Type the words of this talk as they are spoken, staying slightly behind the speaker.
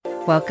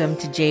Welcome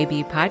to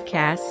JB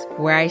Podcast,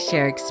 where I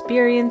share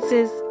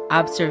experiences,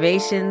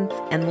 observations,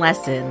 and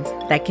lessons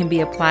that can be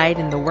applied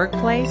in the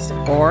workplace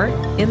or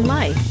in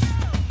life.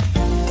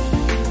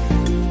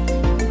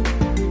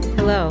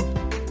 Hello.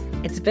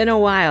 It's been a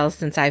while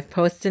since I've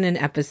posted an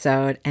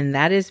episode, and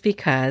that is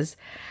because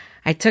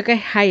I took a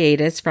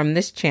hiatus from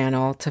this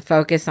channel to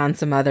focus on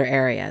some other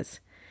areas.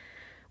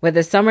 With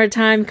the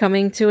summertime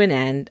coming to an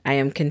end, I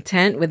am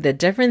content with the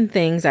different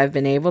things I've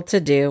been able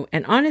to do,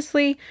 and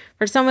honestly,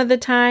 for some of the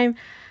time,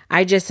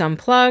 I just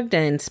unplugged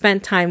and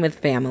spent time with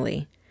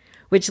family.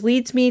 Which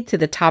leads me to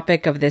the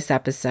topic of this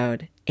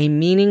episode, a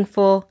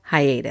meaningful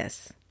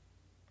hiatus.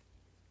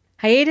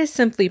 Hiatus,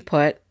 simply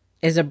put,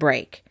 is a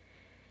break.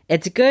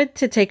 It's good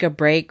to take a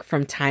break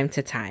from time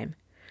to time.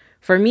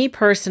 For me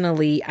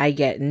personally, I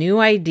get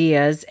new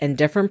ideas and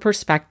different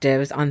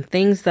perspectives on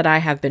things that I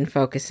have been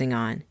focusing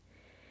on.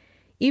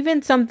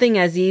 Even something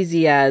as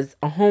easy as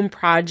a home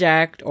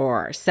project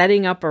or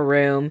setting up a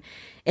room,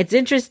 it's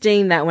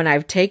interesting that when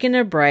I've taken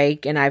a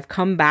break and I've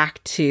come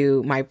back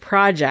to my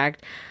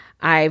project,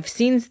 I've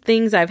seen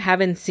things I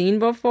haven't seen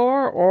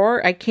before,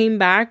 or I came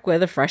back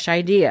with a fresh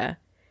idea.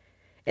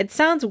 It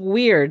sounds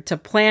weird to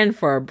plan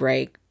for a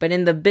break, but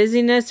in the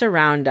busyness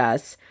around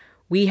us,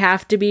 we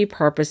have to be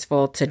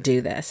purposeful to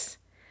do this.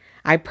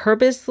 I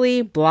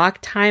purposely block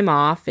time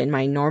off in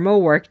my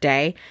normal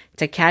workday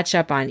to catch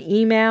up on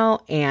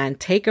email and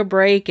take a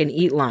break and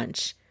eat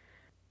lunch.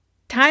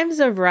 Times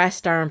of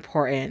rest are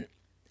important.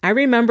 I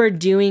remember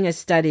doing a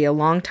study a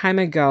long time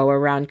ago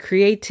around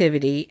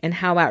creativity and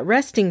how at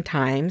resting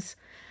times,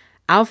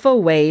 alpha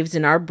waves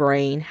in our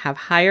brain have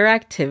higher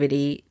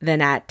activity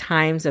than at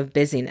times of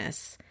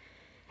busyness.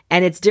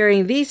 And it's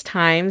during these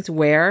times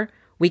where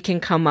we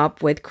can come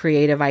up with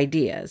creative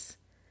ideas.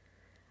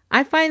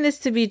 I find this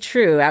to be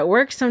true. At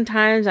work,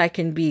 sometimes I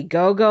can be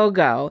go,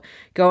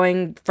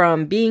 going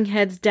from being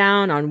heads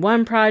down on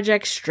one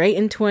project straight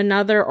into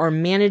another or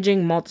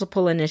managing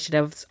multiple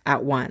initiatives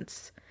at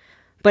once.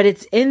 But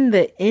it's in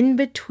the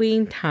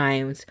in-between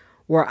times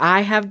where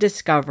I have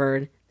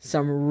discovered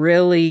some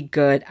really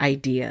good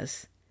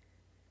ideas.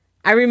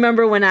 I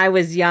remember when I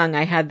was young,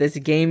 I had this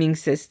gaming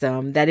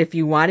system that if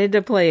you wanted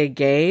to play a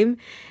game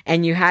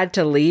and you had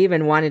to leave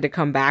and wanted to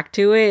come back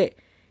to it,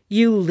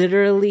 you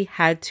literally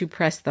had to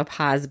press the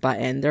pause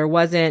button. There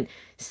wasn't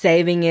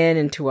saving it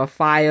into a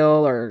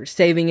file or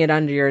saving it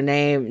under your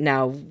name.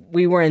 No,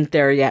 we weren't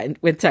there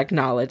yet with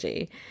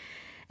technology.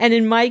 And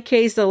in my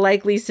case, a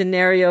likely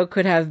scenario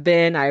could have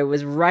been I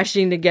was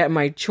rushing to get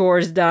my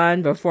chores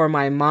done before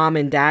my mom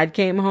and dad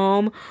came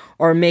home,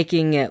 or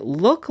making it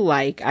look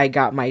like I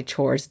got my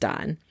chores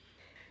done.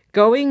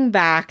 Going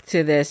back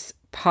to this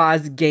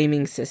pause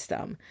gaming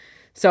system.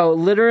 So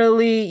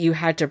literally, you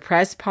had to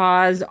press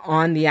pause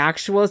on the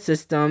actual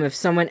system. If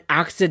someone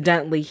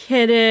accidentally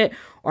hit it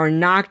or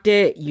knocked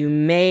it, you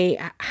may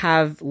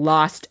have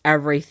lost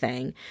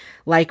everything.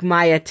 Like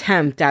my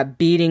attempt at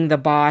beating the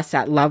boss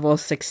at level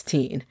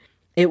 16.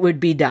 It would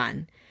be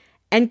done.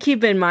 And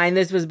keep in mind,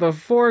 this was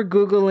before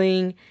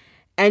Googling.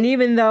 And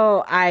even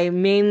though I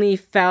mainly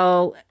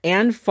fell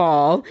and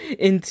fall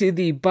into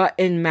the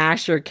button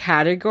masher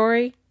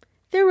category,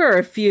 there were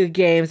a few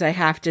games I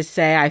have to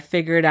say I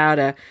figured out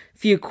a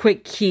few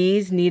quick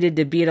keys needed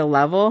to beat a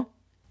level.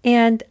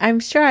 And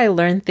I'm sure I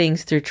learned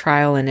things through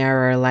trial and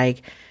error,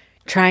 like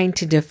trying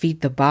to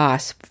defeat the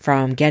boss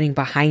from getting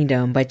behind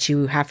him, but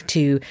you have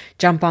to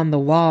jump on the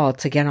wall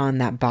to get on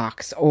that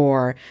box,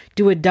 or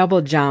do a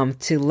double jump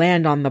to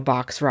land on the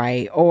box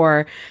right,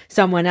 or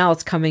someone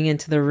else coming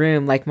into the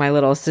room, like my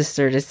little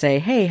sister, to say,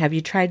 hey, have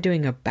you tried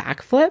doing a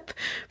backflip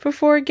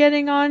before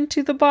getting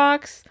onto the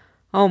box?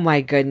 Oh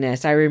my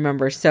goodness, I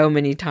remember so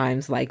many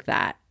times like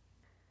that.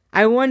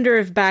 I wonder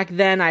if back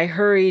then I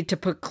hurried to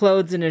put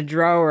clothes in a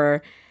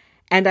drawer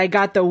and I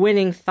got the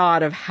winning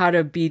thought of how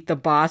to beat the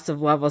boss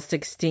of level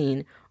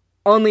 16,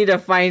 only to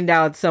find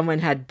out someone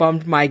had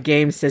bumped my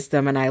game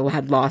system and I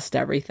had lost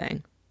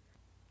everything.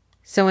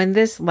 So in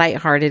this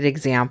lighthearted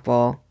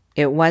example,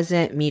 it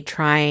wasn't me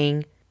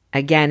trying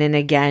again and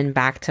again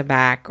back to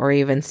back, or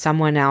even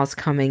someone else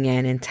coming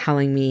in and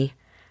telling me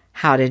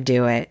how to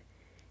do it.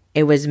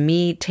 It was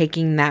me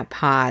taking that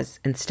pause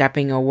and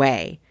stepping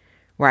away,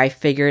 where I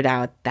figured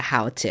out the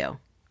how-to.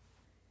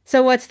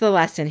 So what's the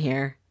lesson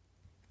here?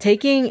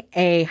 Taking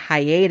a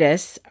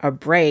hiatus, a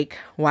break,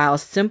 while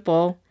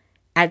simple,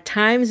 at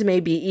times may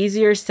be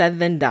easier said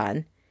than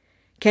done,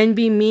 can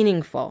be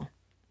meaningful.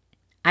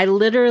 I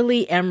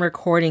literally am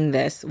recording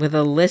this with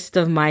a list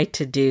of my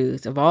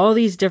to-dos of all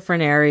these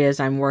different areas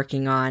I'm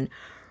working on,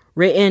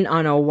 written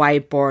on a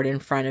whiteboard in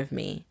front of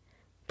me.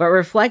 But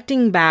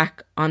reflecting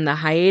back on the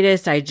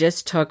hiatus I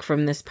just took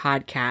from this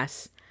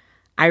podcast,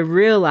 I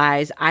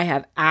realize I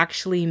have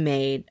actually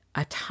made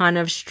a ton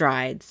of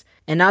strides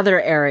in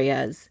other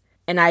areas,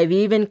 and I've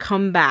even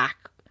come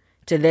back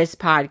to this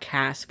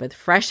podcast with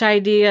fresh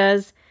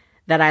ideas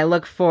that I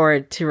look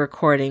forward to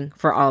recording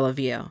for all of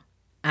you.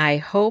 I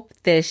hope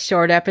this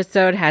short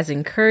episode has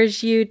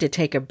encouraged you to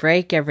take a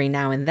break every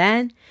now and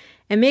then,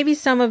 and maybe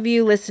some of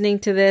you listening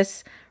to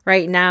this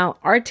right now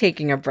are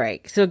taking a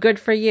break, so good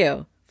for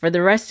you. For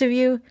the rest of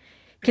you,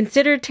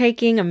 consider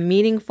taking a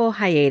meaningful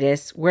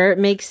hiatus where it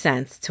makes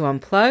sense to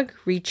unplug,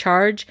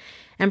 recharge,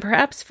 and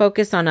perhaps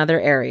focus on other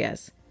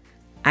areas.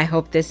 I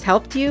hope this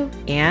helped you,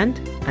 and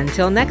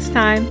until next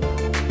time.